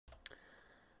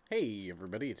Hey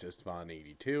everybody, it's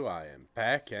SMEZ1234. I am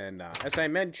back, and as I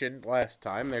mentioned last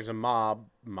time, there's a mod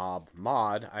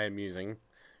I am using.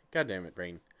 God damn it,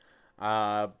 brain.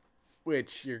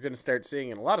 Which you're going to start seeing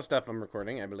in a lot of stuff I'm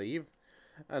recording, I believe.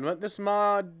 And what this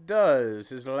mod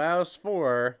does is it allows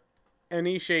for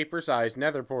any shape or size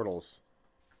nether portals.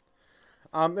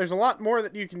 There's a lot more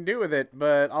that you can do with it,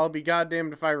 but I'll be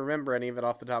goddamned if I remember any of it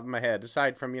off the top of my head.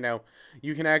 Aside from,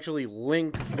 you can actually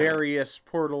link various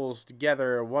portals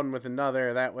together, one with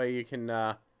another. That way you can,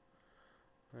 I'll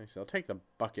take the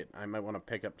bucket. I might want to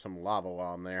pick up some lava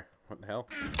while I'm there. What the hell?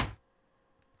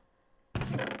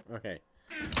 Okay.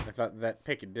 I thought that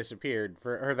pick had disappeared.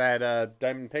 Or that,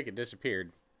 diamond pick had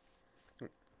disappeared.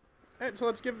 Alright, so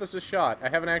let's give this a shot. I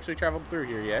haven't actually traveled through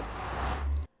here yet.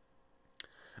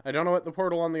 I don't know what the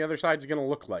portal on the other side is going to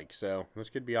look like, so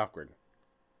this could be awkward.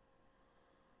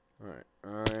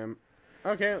 Alright,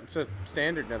 okay, it's a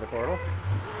standard nether portal.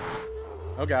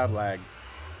 Oh god, lag.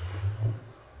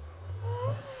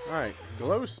 Alright,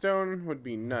 glowstone would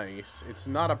be nice. It's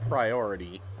not a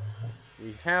priority.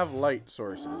 We have light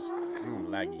sources.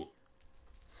 Laggy.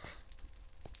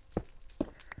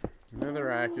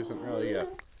 Netherrack isn't really a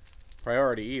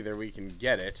priority either. We can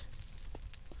get it.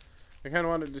 I kind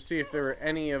of wanted to see if there were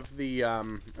any of the,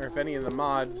 or if any of the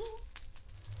mods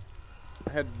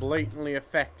had blatantly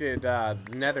affected,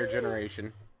 nether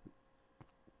generation.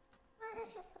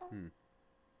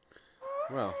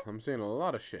 Well, I'm seeing a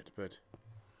lot of shit, but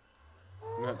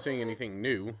I'm not seeing anything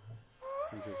new,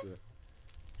 which is a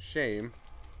shame.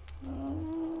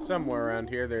 Somewhere around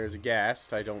here there's a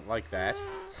ghast. I don't like that.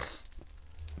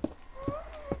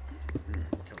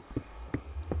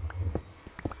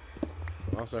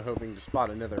 Also hoping to spot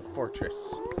another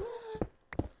fortress.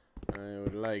 I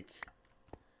would like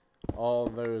all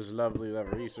those lovely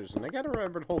resources. And I gotta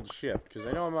remember to hold shift, because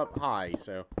I know I'm up high,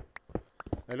 so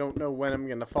I don't know when I'm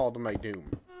gonna fall to my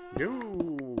doom.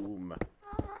 Doom!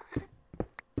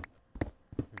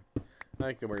 I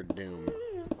like the word doom.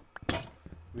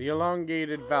 The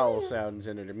elongated vowel sounds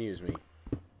in it amuse me.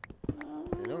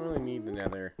 I don't really need the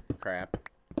nether crap.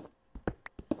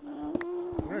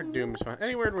 Doom's fun.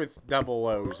 Any word with double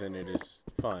O's in it is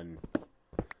fun.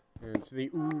 And it's the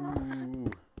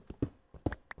ooh.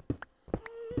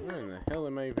 Where in the hell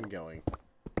am I even going?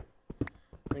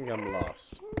 I think I'm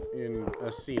lost. In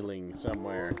a ceiling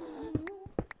somewhere.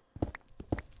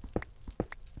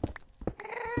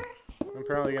 I'm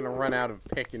probably gonna run out of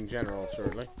pick in general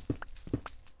shortly.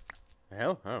 The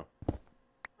hell? Oh.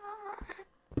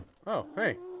 Oh,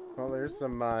 hey. Well, there's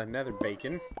some nether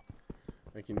bacon.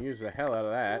 I can use the hell out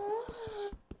of that.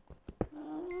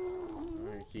 I'm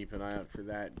gonna keep an eye out for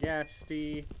that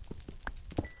ghasty.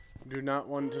 Do not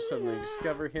want to suddenly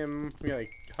discover him,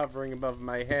 like hovering above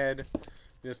my head,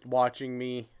 just watching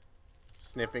me,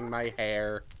 sniffing my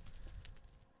hair,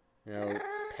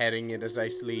 petting it as I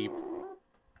sleep.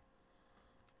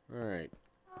 Alright.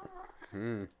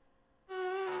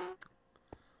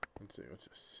 Let's see, what's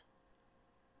this?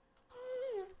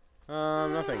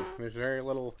 Nothing. There's very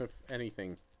little, if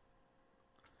anything.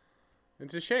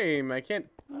 It's a shame. I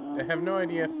have no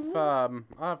idea if, I'll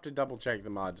have to double check the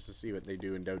mods to see what they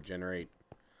do and don't generate.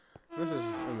 This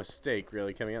is a mistake,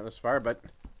 really, coming out this far, but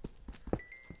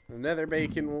the nether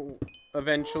bacon will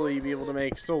eventually be able to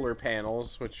make solar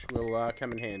panels, which will,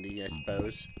 come in handy, I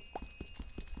suppose.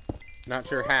 Not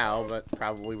sure how, but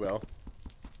probably will.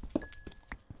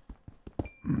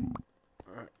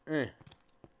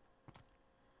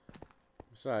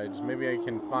 Besides, maybe I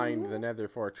can find the nether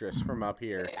fortress from up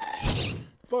here.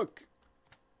 Fuck!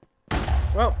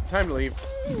 Well, time to leave.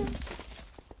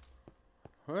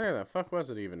 Where the fuck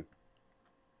was it even?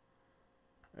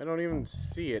 I don't even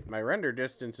see it. My render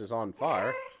distance is on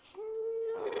far.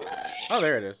 Oh,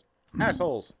 there it is.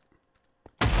 Assholes!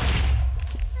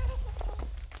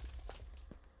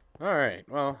 Alright,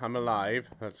 well, I'm alive.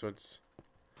 That's what's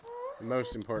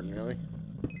most important, really.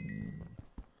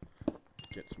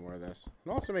 Get some more of this. It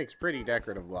also makes pretty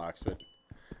decorative blocks, but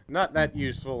not that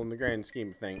useful in the grand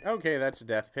scheme of things. Okay, that's a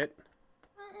death pit.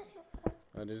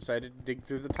 I decided to dig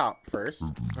through the top first.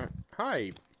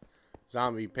 Hi,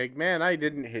 zombie pig man. I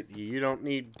didn't hit you. You don't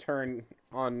need to turn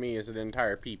on me as an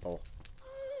entire people.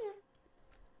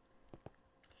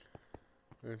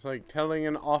 It's like telling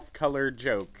an off-color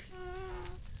joke.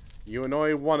 You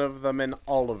annoy one of them and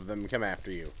all of them come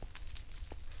after you.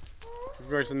 Of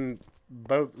course, in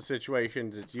both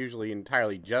situations, it's usually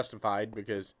entirely justified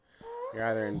because you're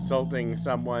either insulting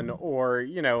someone or,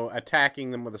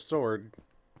 attacking them with a sword.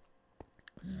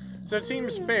 So it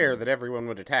seems fair that everyone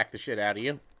would attack the shit out of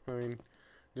you. I mean,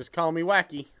 just call me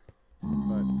wacky.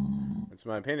 But That's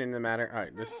my opinion in the matter.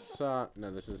 Alright, this, no,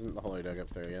 this isn't the hole I dug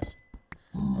up there, yes.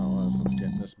 Oh, well, let's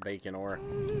get this bacon ore.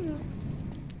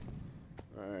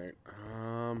 Alright,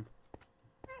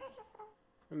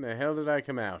 when the hell did I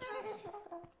come out?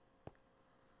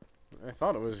 I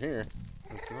thought it was here.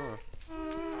 It's not.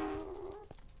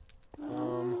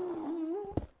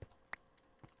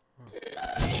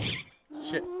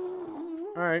 Shit.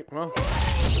 Alright, well.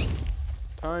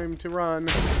 Time to run.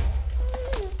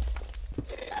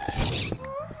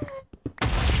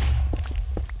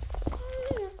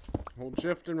 Hold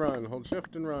shift and run. Hold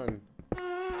shift and run.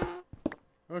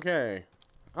 Okay.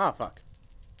 Ah, fuck.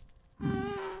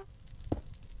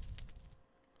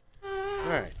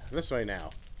 Alright, this way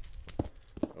now.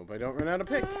 Hope I don't run out of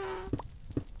pick.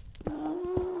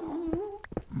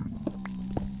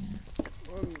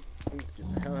 Let's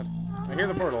get the hell out. I hear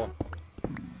the portal.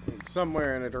 It's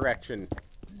somewhere in a direction.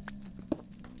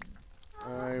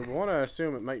 I want to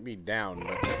assume it might be down,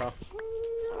 but...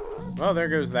 well, there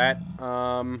goes that.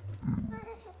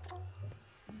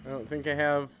 I don't think I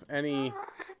have any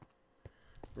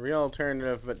real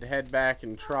alternative but to head back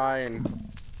and try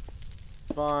and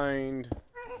find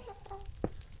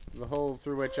the hole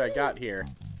through which I got here.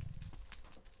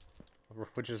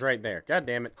 Which is right there. God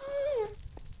damn it.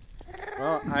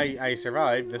 Well, I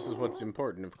survived. This is what's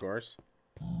important, of course.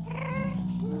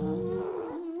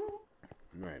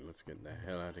 Alright, let's get the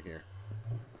hell out of here.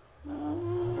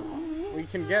 We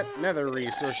can get nether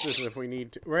resources if we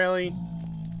need to. Really?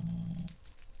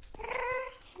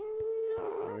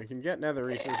 We can get nether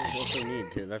resources if we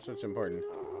need to. That's what's important.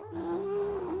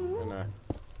 I'm gonna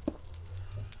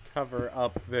cover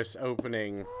up this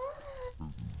opening,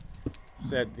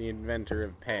 said the inventor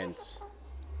of pants.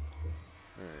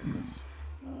 Alright, let's...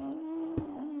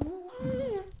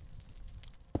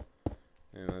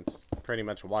 and that's pretty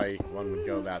much why one would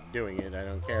go about doing it. I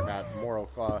don't care about moral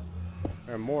claw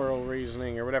or moral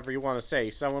reasoning or whatever you want to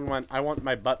say. Someone went, I want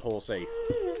my butthole safe.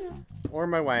 Or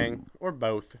my wang. Or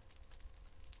both.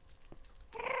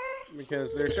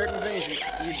 Because there are certain things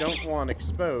you don't want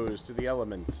exposed to the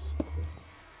elements.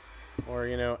 Or,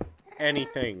 you know,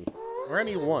 anything. Or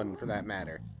anyone, for that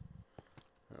matter.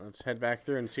 Let's head back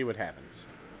through and see what happens.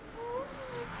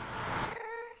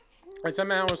 I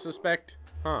somehow suspect...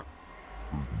 huh.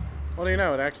 Well, do you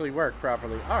know, it actually worked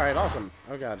properly. Alright, awesome.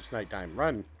 Oh god, it's nighttime.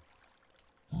 Run.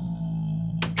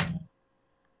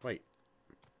 Wait.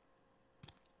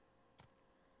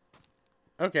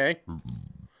 Okay.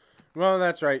 Well,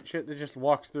 that's right. Shit that just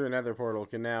walks through another portal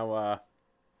can now,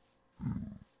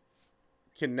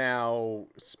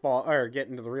 spawn, or get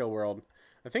into the real world.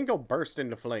 I think they'll burst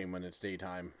into flame when it's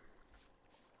daytime.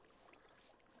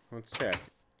 Let's check.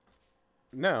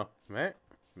 No.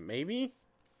 Maybe?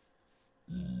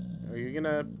 Are you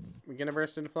gonna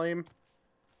burst into flame?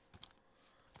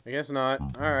 I guess not.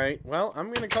 Alright. Well,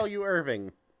 I'm gonna call you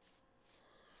Irving.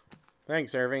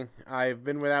 Thanks, Irving. I've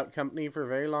been without company for a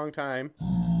very long time,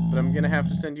 but I'm gonna have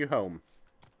to send you home.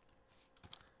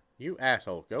 You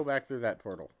asshole. Go back through that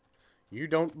portal. You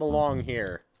don't belong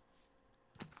here.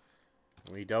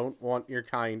 We don't want your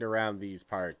kind around these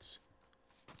parts.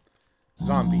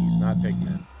 Zombies, not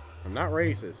pigmen. I'm not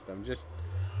racist. I'm just,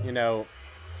 you know,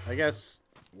 I guess...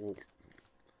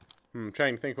 I'm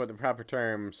trying to think what the proper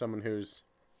term, someone who's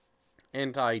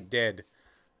anti-dead.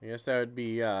 I guess that would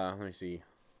be, let me see.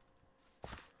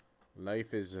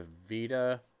 Life is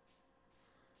vita.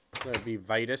 That would be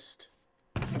vitist.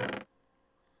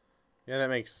 Yeah, that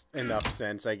makes enough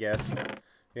sense, I guess.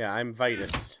 Yeah, I'm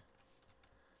vitist.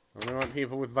 I only want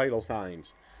people with vital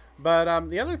signs. But,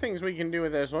 the other things we can do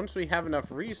with this, once we have enough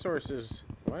resources...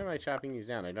 Why am I chopping these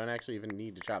down? I don't actually even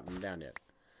need to chop them down yet.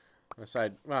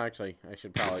 Aside, well, actually, I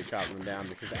should probably chop them down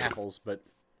because of apples, but...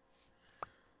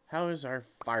 How is our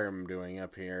farm doing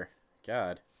up here?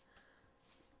 God.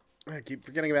 I keep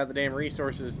forgetting about the damn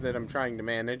resources that I'm trying to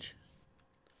manage.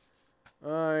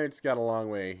 It's got a long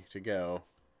way to go.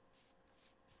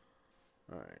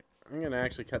 Alright. I'm going to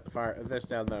actually cut this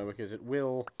down, though, because it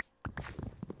will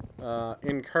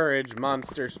encourage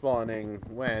monster spawning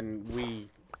when we...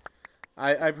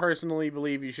 I personally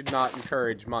believe you should not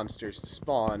encourage monsters to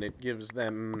spawn. It gives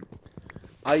them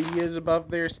ideas above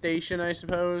their station, I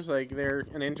suppose. Like, they're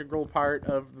an integral part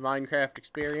of the Minecraft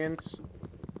experience.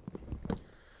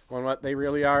 When what they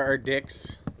really are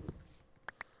dicks.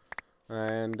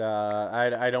 And,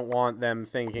 I don't want them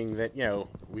thinking that, you know,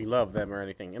 we love them or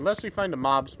anything. Unless we find a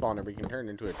mob spawner we can turn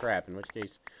into a trap, in which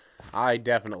case, I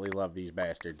definitely love these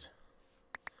bastards.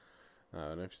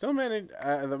 And I've still managed,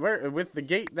 with the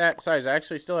gate that size, I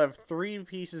actually still have 3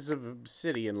 pieces of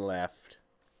obsidian left.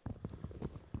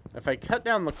 If I cut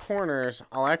down the corners,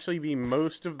 I'll actually be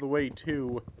most of the way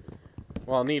to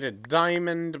Well, I'll need a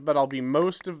diamond, but I'll be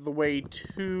most of the way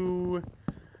to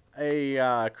a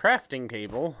crafting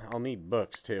table. I'll need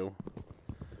books, too.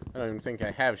 I don't even think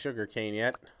I have sugarcane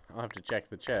yet. I'll have to check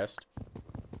the chest.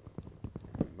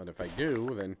 But if I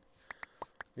do, then...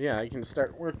 yeah, I can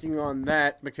start working on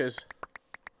that, because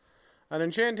an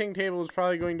enchanting table is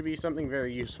probably going to be something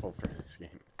very useful for this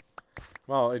game.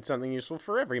 Well, it's something useful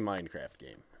for every Minecraft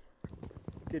game.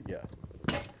 Good God.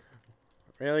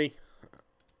 Really?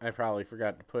 I probably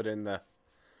forgot to put in the...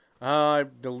 I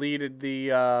deleted the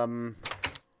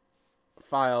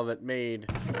file that made...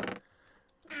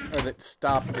 or that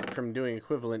stopped it from doing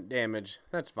equivalent damage.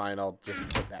 That's fine, I'll just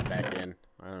put that back in.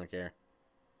 I don't care.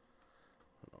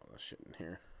 Put all this shit in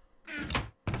here.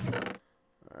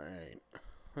 Alright.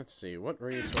 Let's see, what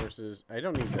resources... I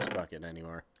don't need this bucket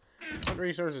anymore. What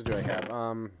resources do I have?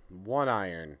 1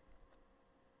 iron.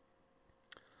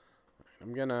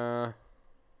 I'm gonna...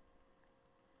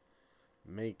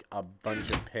 make a bunch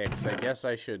of picks. I guess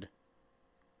I should...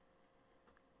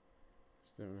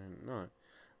 no.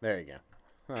 There you go.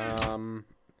 I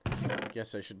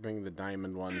guess I should bring the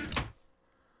diamond one.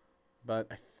 But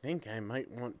I think I might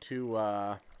want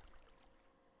to,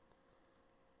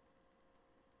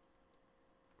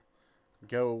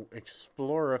 go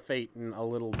explore-a-fating a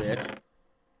little bit.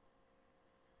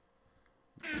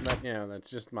 But, you know, that's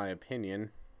just my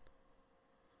opinion.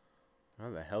 How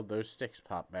the hell those sticks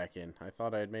pop back in? I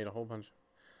thought I had made a whole bunch.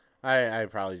 I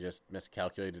probably just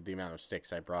miscalculated the amount of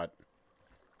sticks I brought.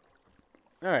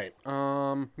 Alright,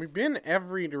 we've been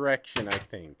every direction, I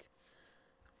think.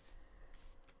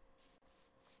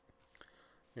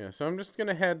 Yeah, so I'm just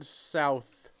gonna head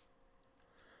south.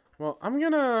 Well, I'm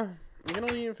gonna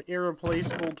leave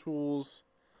irreplaceable tools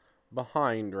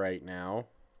behind right now.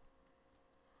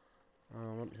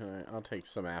 What can I'll take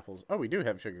some apples. Oh, we do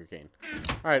have sugarcane.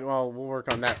 Alright, well, we'll work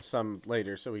on that some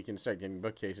later so we can start getting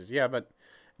bookcases. Yeah, but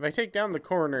if I take down the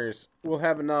corners, we'll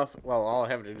have enough. Well, all I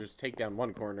have to do is take down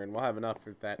one corner, and we'll have enough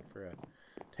for that for a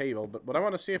table. But what I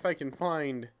want to see if I can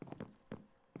find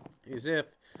is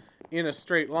if, in a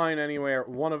straight line anywhere,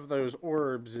 one of those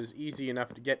orbs is easy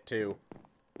enough to get to.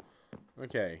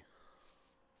 Okay.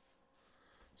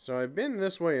 So I've been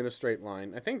this way in a straight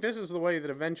line. I think this is the way that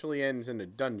eventually ends in a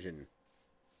dungeon.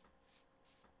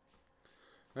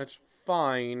 That's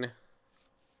fine.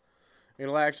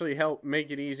 It'll actually help make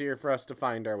it easier for us to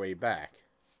find our way back.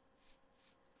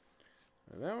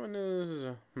 That one is...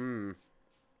 that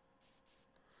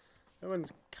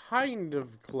one's kind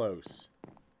of close.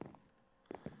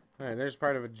 Alright, there's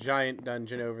part of a giant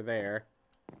dungeon over there.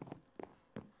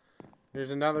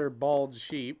 There's another bald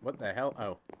sheep. What the hell?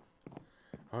 Oh.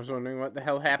 I was wondering what the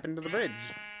hell happened to the bridge.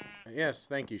 Yes,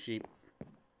 thank you, sheep.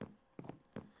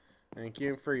 Thank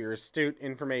you for your astute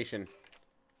information.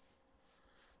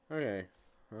 Okay.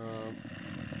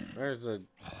 There's a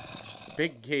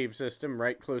big cave system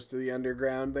right close to the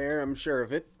underground there. I'm sure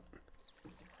of it.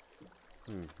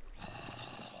 But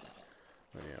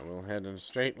yeah, we'll head in a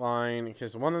straight line,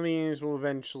 because one of these will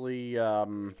eventually, I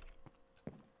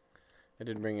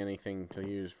didn't bring anything to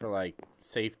use for, like,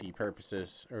 safety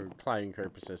purposes, or climbing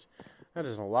purposes. That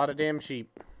is a lot of damn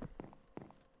sheep.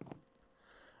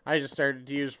 I just started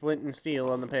to use flint and steel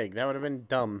on the pig. That would have been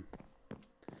dumb.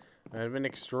 That would have been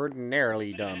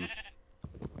extraordinarily dumb.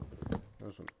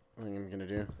 That's what I think I'm gonna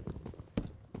do.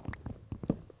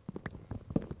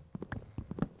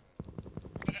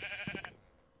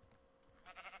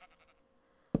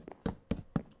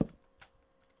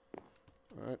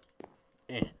 Alright.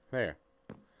 There.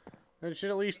 That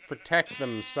should at least protect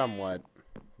them somewhat.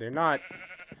 They're not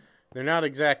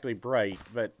exactly bright,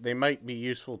 but they might be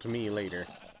useful to me later.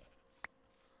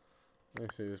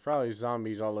 Let's see, there's probably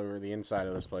zombies all over the inside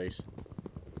of this place.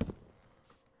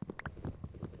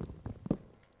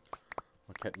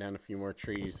 I'll cut down a few more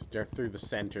trees through the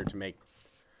center to make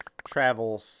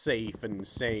travel safe and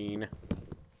sane.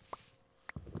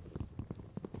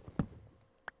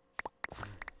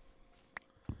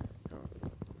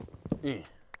 This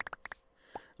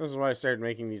is why I started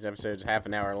making these episodes half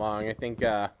an hour long. I think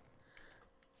the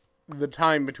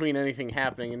time between anything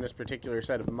happening in this particular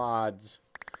set of mods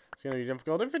is going to be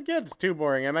difficult. If it gets too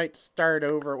boring, I might start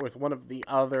over with one of the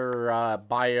other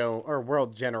bio or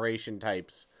world generation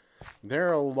types. There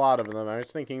are a lot of them. I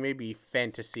was thinking maybe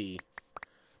fantasy.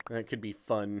 That could be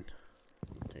fun.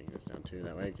 Taking this down too,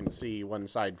 that way I can see one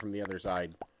side from the other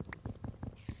side.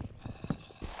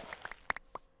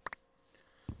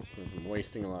 I'm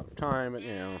wasting a lot of time, but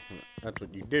you know, that's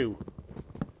what you do.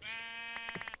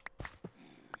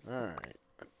 Alright.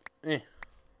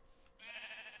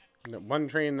 One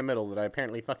tree in the middle that I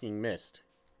apparently fucking missed.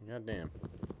 God damn.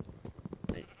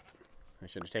 Wait. I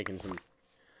should have taken some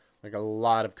like a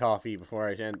lot of coffee before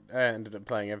I ended up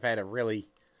playing. I've had a really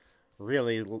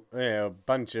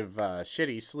bunch of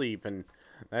shitty sleep, and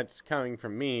that's coming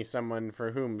from me, someone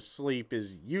for whom sleep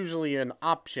is usually an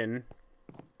option.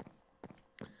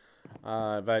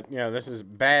 But you know, this is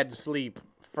bad sleep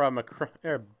from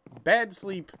bad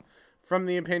sleep from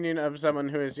the opinion of someone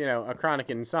who is, you know, a chronic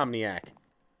insomniac.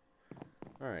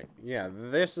 All right, yeah,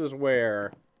 this is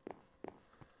where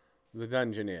the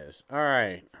dungeon is. All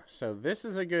right, so this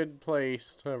is a good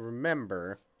place to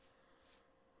remember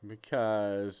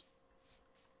because,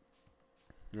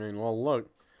 I mean, well, look,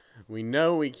 we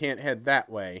know we can't head that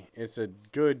way. It's a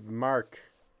good mark.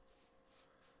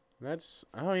 That's,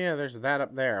 oh yeah, there's that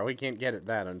up there. We can't get at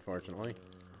that, unfortunately.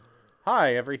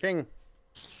 Hi, everything.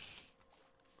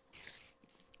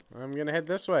 I'm gonna head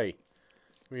this way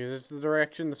because it's the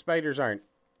direction the spiders aren't.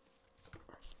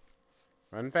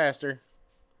 Run faster.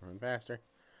 Run faster.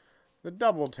 The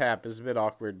double tap is a bit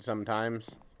awkward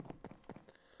sometimes.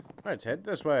 Let's head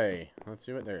this way. Let's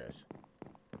see what there is.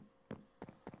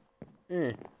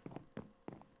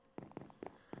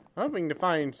 Hoping to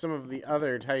find some of the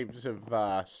other types of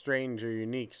strange or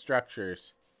unique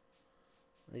structures.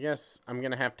 I guess I'm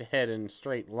gonna have to head in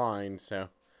straight lines, so...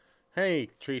 Hey,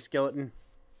 tree skeleton.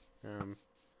 I'm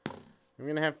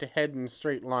gonna have to head in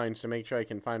straight lines to make sure I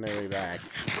can find my way back.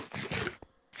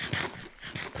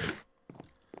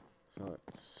 So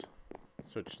let's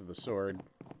switch to the sword.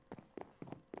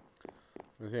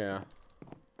 But yeah.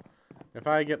 If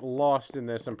I get lost in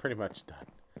this, I'm pretty much done.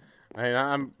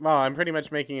 I'm pretty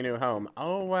much making a new home.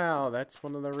 Oh, wow, that's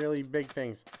one of the really big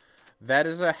things. That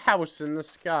is a house in the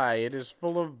sky. It is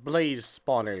full of blaze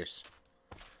spawners.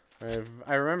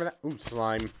 I remember that. Ooh,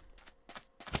 slime.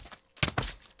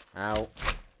 Ow.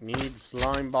 Need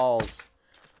slime balls.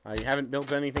 I haven't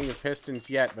built anything with pistons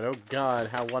yet, but oh god,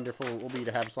 how wonderful it will be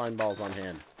to have slime balls on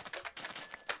hand.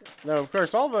 Now, of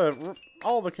course, all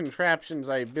the contraptions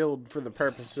I build for the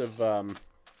purpose of,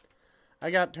 I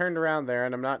got turned around there,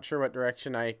 and I'm not sure what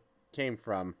direction I came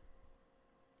from.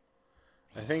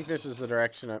 I think this is the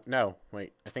direction of... No,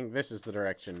 wait. I think this is the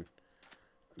direction.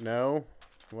 No.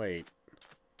 Wait.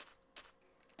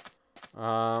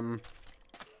 I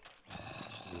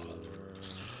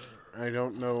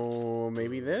don't know.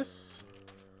 Maybe this?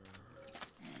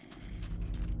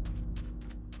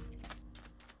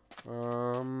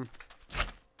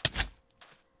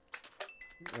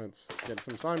 Let's get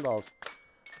some slime balls.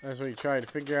 As we try to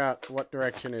figure out what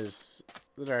direction is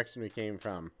the direction we came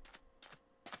from.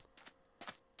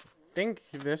 I think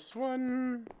this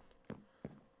one?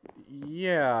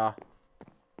 Yeah.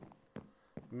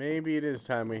 Maybe it is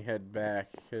time we head back,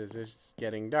 because it's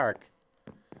getting dark.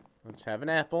 Let's have an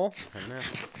apple. Have an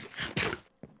apple.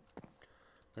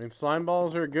 I mean, slime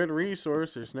balls are a good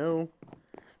resource. There's no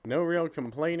real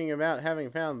complaining about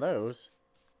having found those.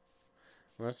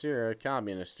 Unless you're a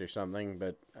communist or something,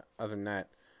 but other than that.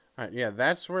 Alright, yeah,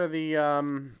 that's where the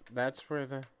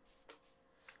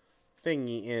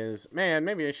thingy is. Man,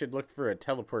 maybe I should look for a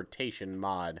teleportation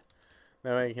mod.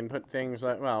 That way I can put things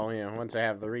like, well, you know, once I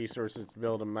have the resources to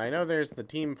build them. I know there's the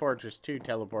Team Fortress 2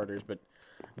 teleporters, but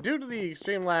due to the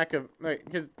extreme lack of,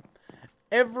 because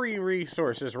every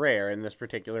resource is rare in this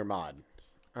particular mod.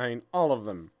 I mean, all of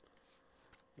them.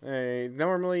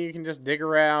 Normally you can just dig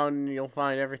around and you'll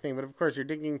find everything, but of course you're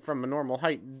digging from a normal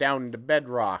height down to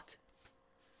bedrock.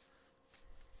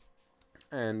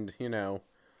 And, you know,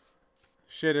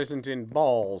 shit isn't in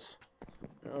balls.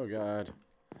 Oh, God.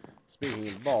 Speaking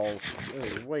of balls, it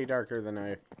is way darker than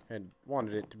I had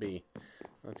wanted it to be.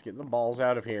 Let's get the balls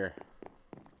out of here.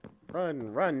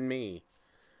 Run, run me.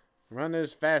 Run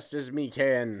as fast as me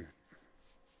can.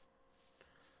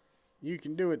 You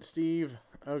can do it, Steve.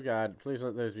 Oh, God. Please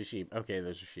let those be sheep. Okay,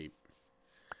 those are sheep.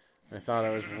 I thought I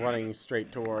was running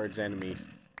straight towards enemies.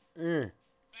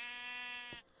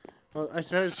 Well, I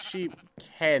suppose sheep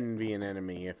can be an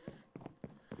enemy if,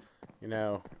 you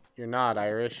know, you're not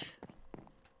Irish.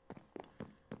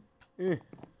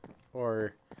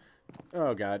 Or,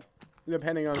 oh god,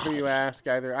 depending on who you ask,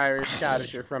 either Irish,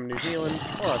 Scottish, or from New Zealand,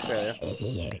 or Australia.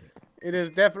 It is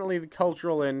definitely the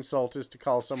cultural insult is to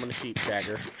call someone a sheep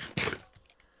shagger.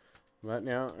 But, you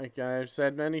know, like I've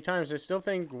said many times, I still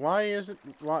think, why isn't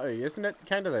it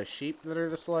kind of the sheep that are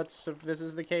the sluts if this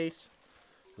is the case?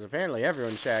 Because apparently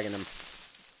everyone's shagging them.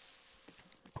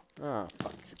 Oh,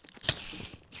 fuck.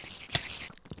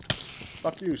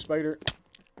 Fuck you, spider.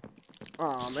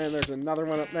 Oh, man, there's another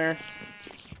one up there.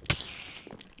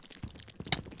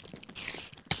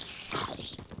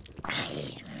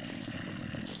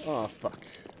 Oh, fuck.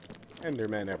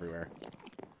 Endermen everywhere.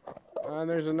 And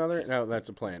there's another... No, that's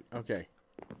a plant. Okay.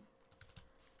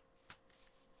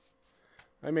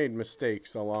 I made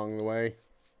mistakes along the way.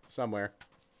 Somewhere.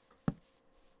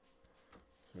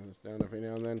 Turn this down every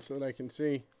now and then so that I can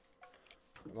see.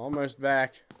 I'm almost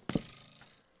back.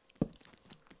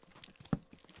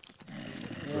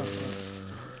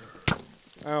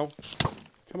 Ow.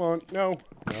 Come on. No.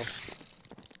 No.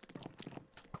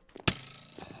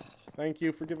 Thank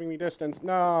you for giving me distance.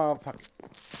 No. Fuck.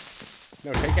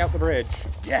 No, take out the bridge.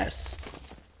 Yes.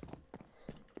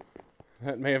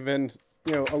 That may have been,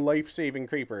 you know, a life-saving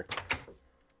creeper.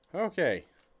 Okay.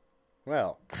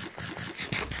 Well.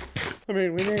 I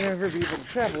mean, we may never be able to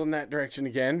travel in that direction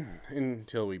again.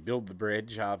 Until we build the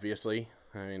bridge, obviously.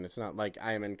 I mean, it's not like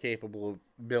I am incapable of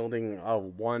building a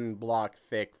 1 block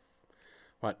thick,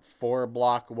 what, 4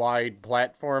 block wide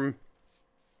platform.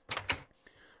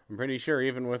 I'm pretty sure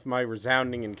even with my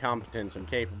resounding incompetence, I'm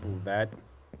capable of that.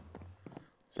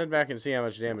 Let's head back and see how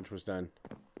much damage was done.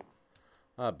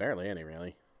 Barely any,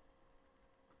 really.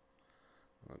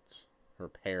 Let's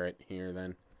repair it here,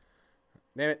 then.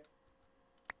 Damn it.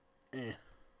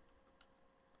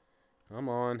 Come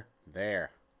on. There.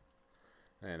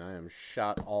 And I am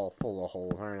shot all full of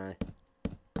holes, aren't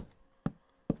I?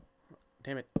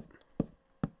 Damn it.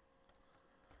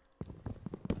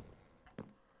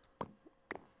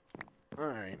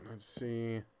 Alright, let's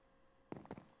see.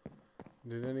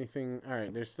 Did anything...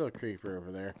 Alright, there's still a creeper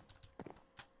over there.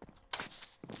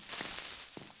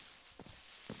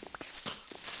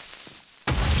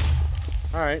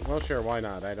 Alright, well sure, why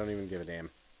not? I don't even give a damn.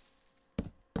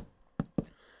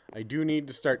 I do need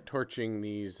to start torching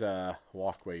these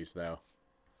walkways, though.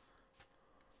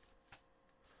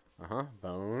 Uh-huh,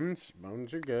 bones.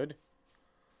 Bones are good.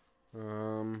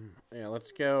 Yeah,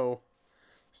 let's go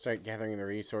start gathering the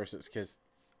resources, because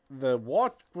the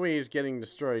walkways getting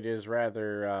destroyed is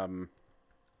rather,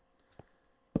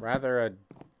 rather a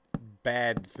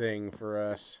bad thing for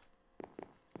us.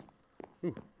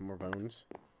 Ooh, more bones.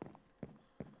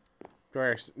 Of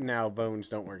course, now bones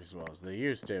don't work as well as they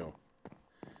used to,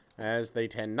 as they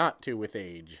tend not to with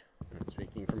age. I'm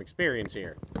speaking from experience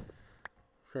here.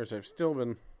 Of course, I've still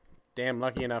been damn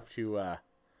lucky enough to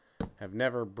have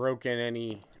never broken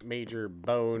any major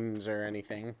bones or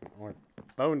anything, or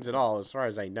bones at all, as far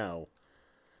as I know.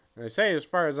 And I say as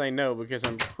far as I know because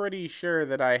I'm pretty sure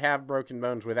that I have broken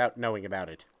bones without knowing about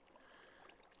it.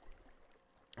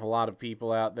 A lot of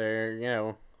people out there, you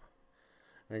know,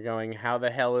 are going, how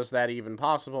the hell is that even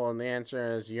possible? And the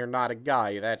answer is, you're not a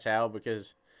guy, that's how,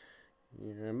 because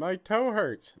my toe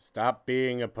hurts. Stop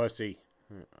being a pussy.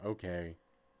 Okay.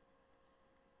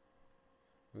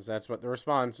 Because that's what the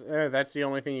response... that's the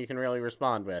only thing you can really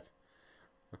respond with.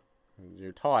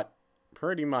 You're taught,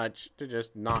 pretty much, to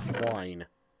just not whine.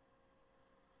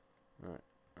 Alright,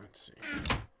 let's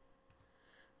see.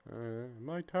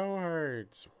 My toe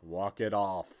hurts. Walk it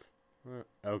off.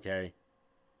 Okay.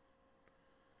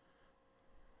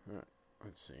 Alright,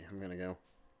 let's see. I'm gonna go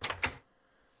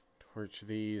torch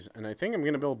these. And I think I'm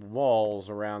gonna build walls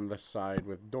around the side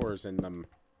with doors in them.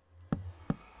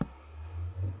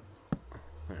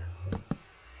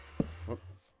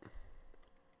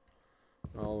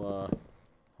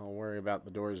 I'll worry about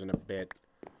the doors in a bit.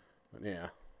 But yeah,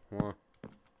 well,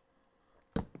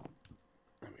 let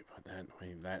me put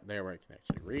that there where I can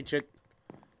actually reach it.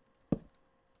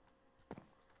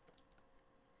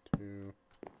 2,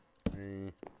 3.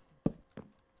 And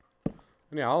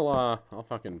yeah, I'll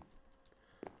fucking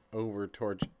over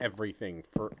torch everything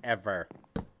forever.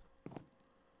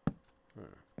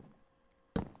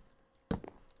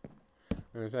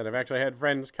 As I said, I've actually had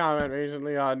friends comment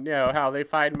recently on, you know, how they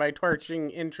find my torching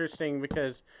interesting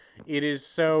because it is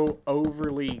so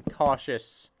overly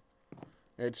cautious.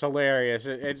 It's hilarious.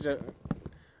 I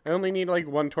only need, like,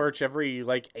 1 torch every,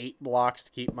 like, 8 blocks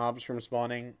to keep mobs from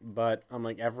spawning, but I'm,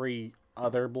 like, every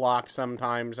other block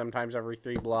sometimes every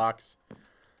 3 blocks.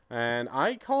 And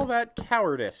I call that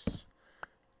cowardice.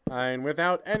 And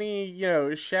without any, you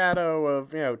know, shadow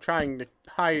of, you know, trying to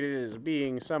hide it as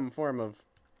being some form of,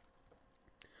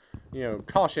 you know,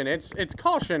 caution. It's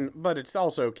caution, but it's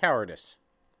also cowardice.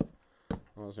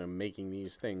 Also making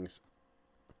these things.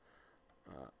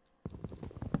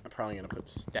 I'm probably going to put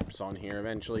steps on here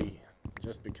eventually,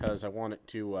 just because I want it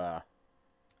to,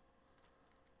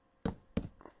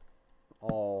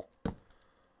 all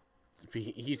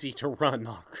be easy to run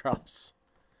across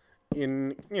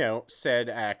in, you know, said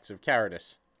acts of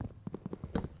cowardice.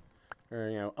 Or,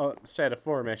 you know, said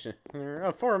aforementioned,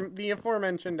 the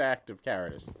aforementioned act of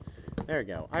cowardice. There we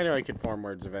go. I know I could form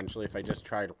words eventually if I just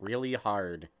tried really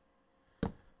hard.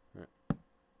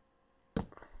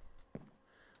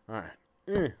 Alright.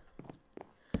 Like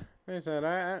I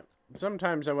said,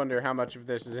 sometimes I wonder how much of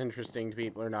this is interesting to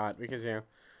people or not, because, you know,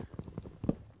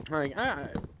 Like,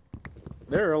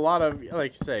 there are a lot of,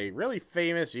 like, say, really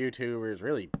famous YouTubers,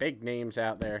 really big names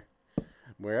out there,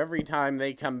 where every time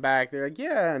they come back, they're like,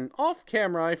 yeah, and off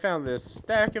camera I found this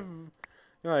stack of,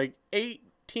 like,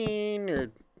 18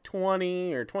 or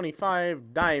 20 or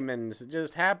 25 diamonds that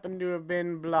just happened to have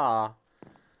been blah.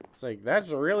 It's like, that's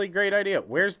a really great idea.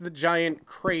 Where's the giant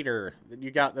crater that you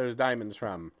got those diamonds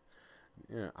from?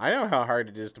 Yeah, I know how hard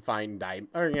it is to find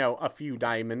a few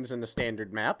diamonds in a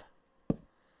standard map.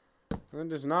 That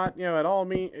does not, at all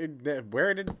mean,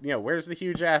 where's the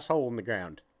huge asshole in the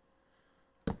ground?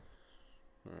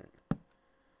 Alright.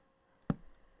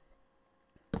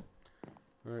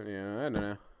 Yeah, I don't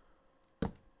know.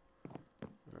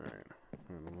 Alright,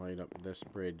 I'm gonna light up this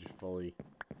bridge fully.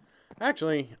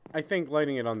 Actually, I think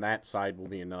lighting it on that side will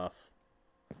be enough.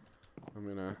 I'm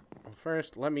gonna... Well,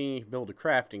 first, let me build a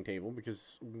crafting table,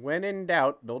 because when in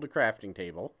doubt, build a crafting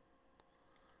table.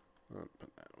 Put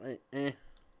that away.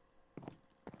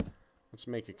 Let's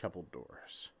make a couple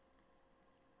doors.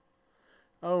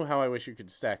 Oh, how I wish you could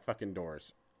stack fucking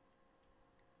doors.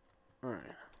 Alright.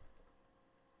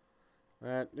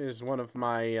 That is one of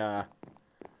my, I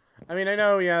mean, I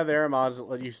know, yeah, there are mods that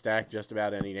let you stack just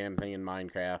about any damn thing in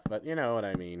Minecraft, but you know what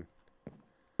I mean.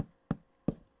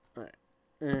 Alright.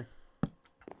 Yeah,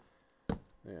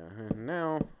 and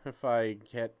now, if I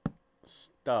get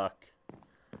stuck,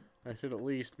 I should at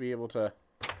least be able to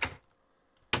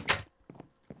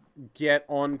get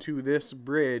onto this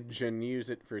bridge and use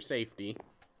it for safety.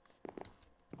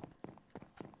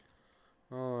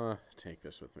 I'll take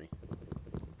this with me.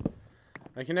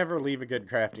 I can never leave a good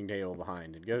crafting table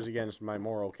behind. It goes against my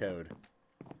moral code.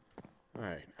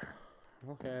 Alright.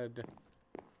 We'll head...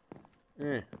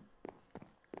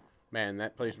 Man,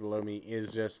 that place below me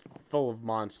is just full of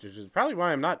monsters. Which is probably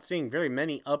why I'm not seeing very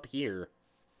many up here.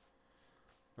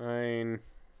 I mean...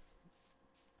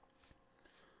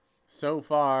 So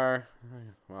far...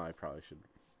 Well, I probably should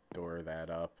door that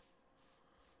up.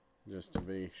 Just to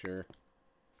be sure.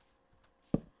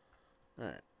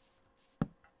 Alright.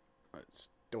 Let's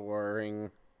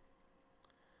storing.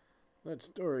 Let's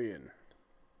store in.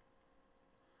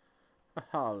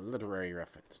 Haha, literary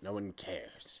reference. No one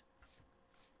cares.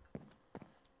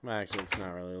 Well, actually, it's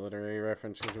not really a literary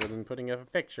reference because we're then putting up a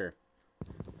picture.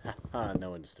 Haha,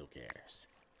 no one still cares.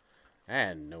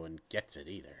 And no one gets it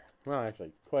either. Well,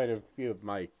 actually, quite a few of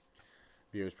my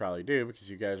viewers probably do because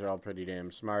you guys are all pretty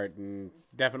damn smart and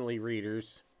definitely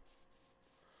readers.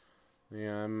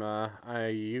 Yeah, I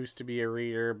used to be a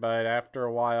reader, but after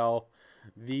a while,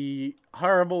 the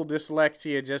horrible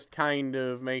dyslexia just kind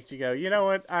of makes you go, you know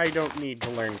what, I don't need to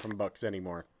learn from books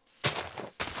anymore.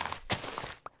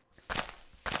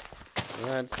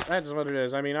 That's what it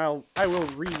is. I mean, I will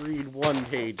reread one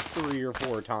page 3 or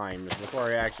 4 times before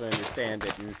I actually understand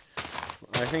it, and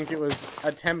I think it was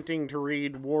attempting to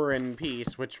read War and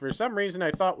Peace, which for some reason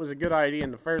I thought was a good idea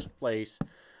in the first place.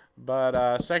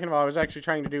 But, second of all, I was actually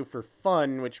trying to do for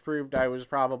fun, which proved I was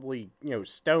probably,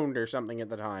 stoned or something at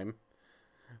the time.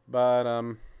 But,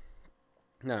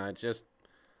 no, it's just,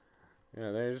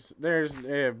 there's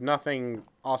nothing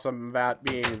awesome about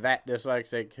being that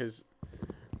dyslexic, because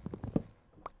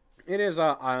it is,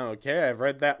 okay, I've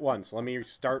read that once. Let me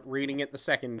start reading it the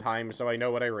second time so I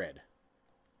know what I read.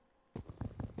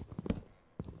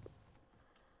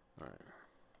 Alright,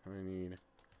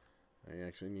 I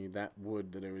actually need that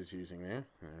wood that I was using there.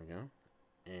 There we go.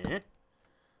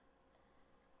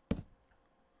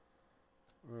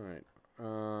 Alright.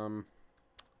 I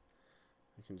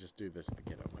can just do this to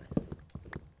get away.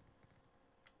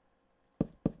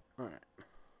 Alright.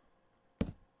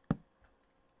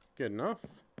 Good enough.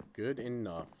 Good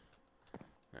enough.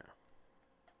 Now.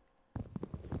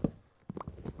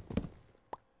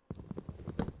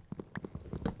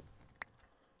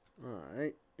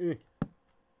 Alright.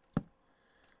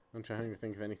 I'm trying to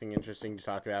think of anything interesting to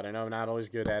talk about. I know I'm not always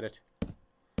good at it.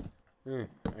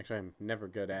 Actually, I'm never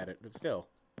good at it, but still.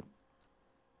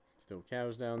 Still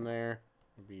cows down there.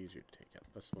 It'd be easier to take out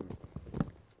this one.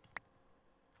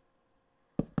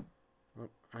 Oh,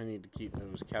 I need to keep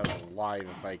those cows alive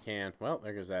if I can. Well,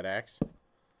 there goes that axe.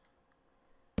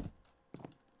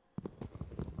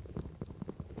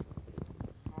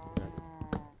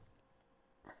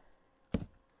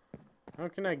 How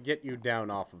can I get you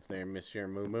down off of there, Monsieur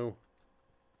Moo Moo?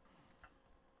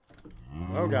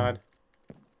 Oh, God.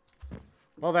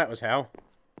 Well, that was how.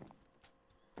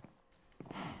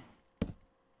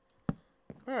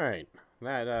 Alright.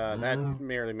 That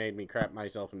merely made me crap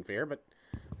myself in fear, but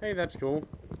hey, that's cool.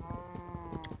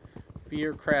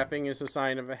 Fear crapping is a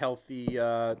sign of a healthy,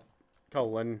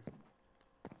 colon.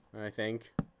 I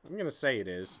think. I'm gonna say it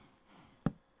is.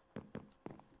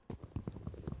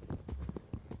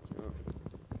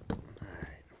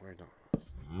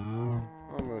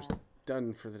 Almost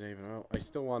done for the day, but well, I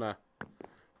still want to...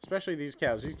 Especially these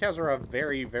cows. These cows are a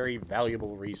very, very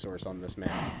valuable resource on this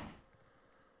map.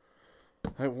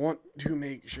 I want to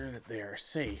make sure that they are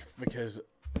safe, because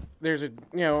there's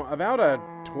about a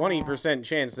 20%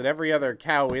 chance that every other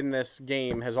cow in this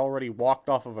game has already walked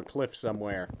off of a cliff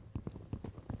somewhere.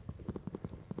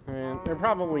 And they're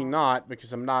probably not,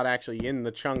 because I'm not actually in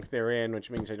the chunk they're in, which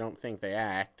means I don't think they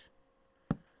act.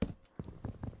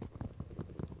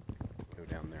 Go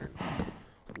down there and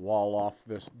wall off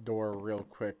this door real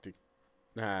quick to...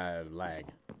 lag.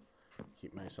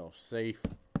 Keep myself safe.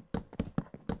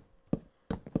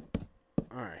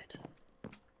 Alright.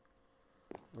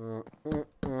 Come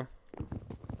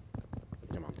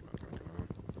on.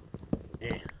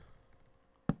 Eh.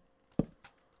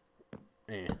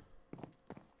 Eh.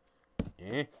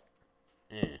 Eh.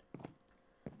 Eh.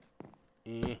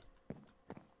 Eh.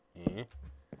 Eh.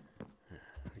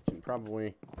 We can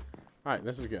probably... Alright,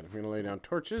 this is good. I'm going to lay down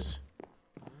torches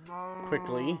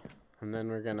quickly, and then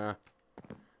we're going to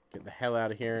get the hell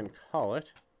out of here and call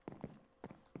it.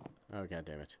 Oh, god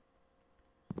damn it.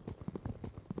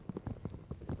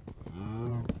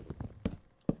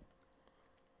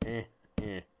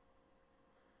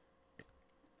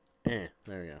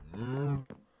 There we go.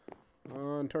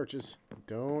 On torches.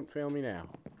 Don't fail me now.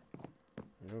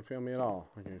 Don't fail me at all.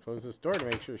 I'm gonna close this door to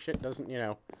make sure shit doesn't,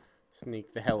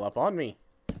 sneak the hell up on me.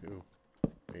 2,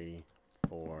 3,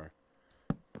 4,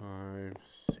 5,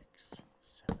 6,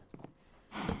 7,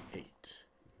 8,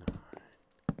 9,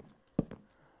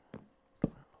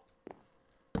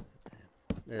 12.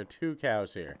 There are 2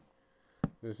 cows here.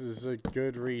 This is a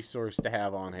good resource to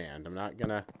have on hand. I'm not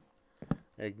gonna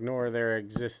ignore their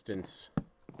existence.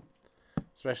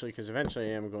 Especially because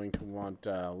eventually I'm going to want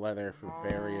leather for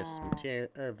various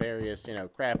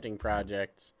crafting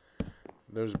projects.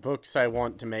 Those books I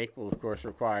want to make will, of course,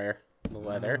 require the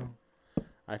leather.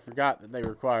 I forgot that they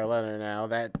require leather now.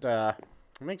 That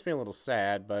makes me a little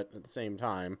sad, but at the same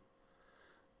time,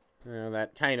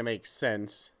 that kind of makes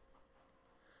sense.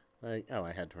 Like, oh,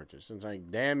 I had torches. It's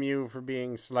like, damn you for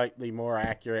being slightly more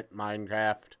accurate,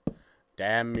 Minecraft.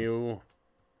 Damn you.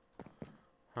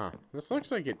 Huh. This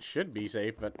looks like it should be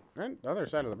safe, but the other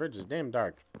side of the bridge is damn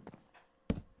dark.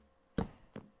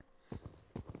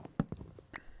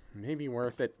 Maybe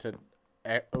worth it to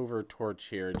over-torch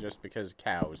here just because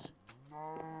cows.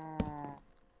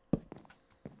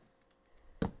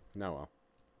 No, well.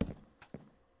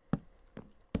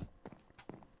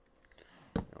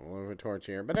 We'll over-torch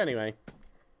here, but anyway.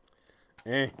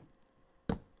 Damn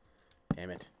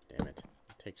it. Damn it.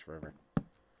 It takes forever.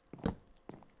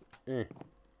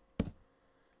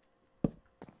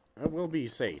 It will be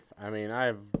safe. I mean,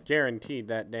 I've guaranteed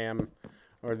that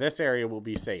this area will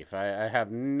be safe. I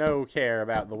have no care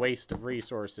about the waste of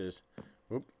resources.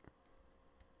 Oop.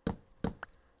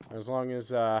 As long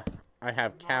as I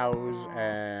have cows,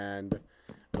 and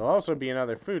it'll also be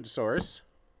another food source.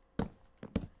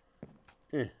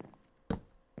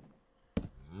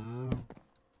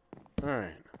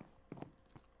 Alright.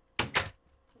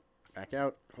 Back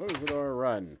out. Close the door.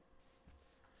 Run.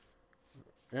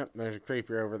 Yep, there's a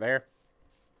creeper over there.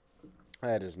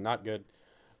 That is not good.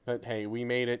 But hey, we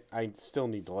made it. I still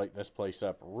need to light this place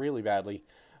up really badly.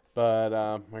 But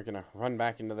we're going to run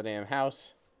back into the damn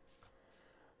house.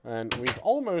 And we've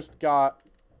almost got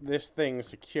this thing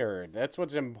secured. That's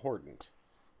what's important.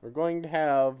 We're going to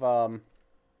have... I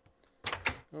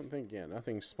don't think,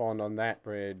 nothing spawned on that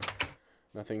bridge.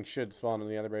 Nothing should spawn on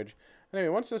the other bridge. Anyway,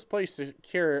 once this place is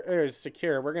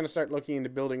secure, we're going to start looking into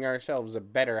building ourselves a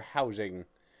better housing.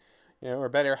 Or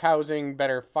better housing,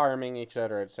 better farming,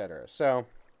 etc., etc. So,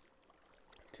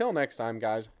 till next time,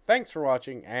 guys, thanks for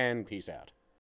watching, and peace out.